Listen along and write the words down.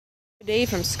Today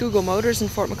from Scougall Motors in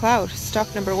Fort Macleod,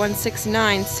 stock number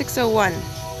 169601.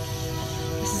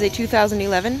 This is a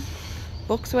 2011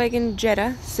 Volkswagen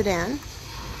Jetta sedan.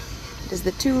 It is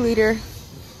the 2-liter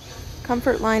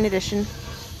Comfortline edition,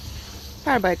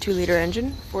 powered by a 2-liter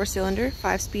engine, 4-cylinder,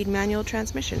 5-speed manual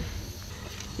transmission.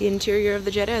 The interior of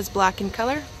the Jetta is black in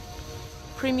color.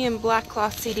 Premium black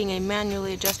cloth seating, a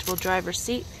manually adjustable driver's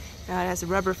seat. It has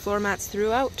rubber floor mats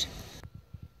throughout.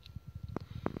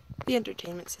 The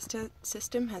entertainment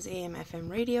system has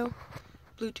AM/FM radio,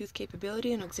 Bluetooth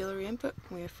capability and auxiliary input.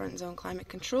 We have front zone climate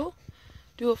control,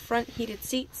 dual front heated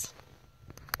seats,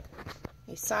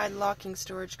 a side locking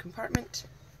storage compartment,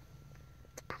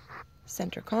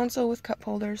 center console with cup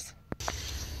holders.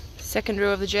 Second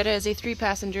row of the Jetta is a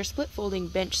 3-passenger split folding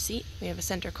bench seat. We have a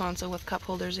center console with cup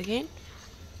holders again,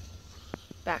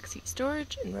 back seat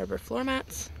storage and rubber floor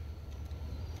mats.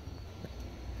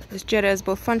 This Jetta is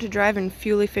both fun to drive and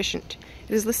fuel efficient.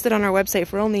 It is listed on our website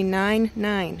for only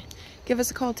 $9,900. Give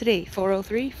us a call today,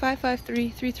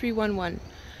 403-553-3311,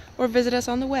 or visit us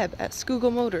on the web at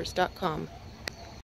scougallmotors.com.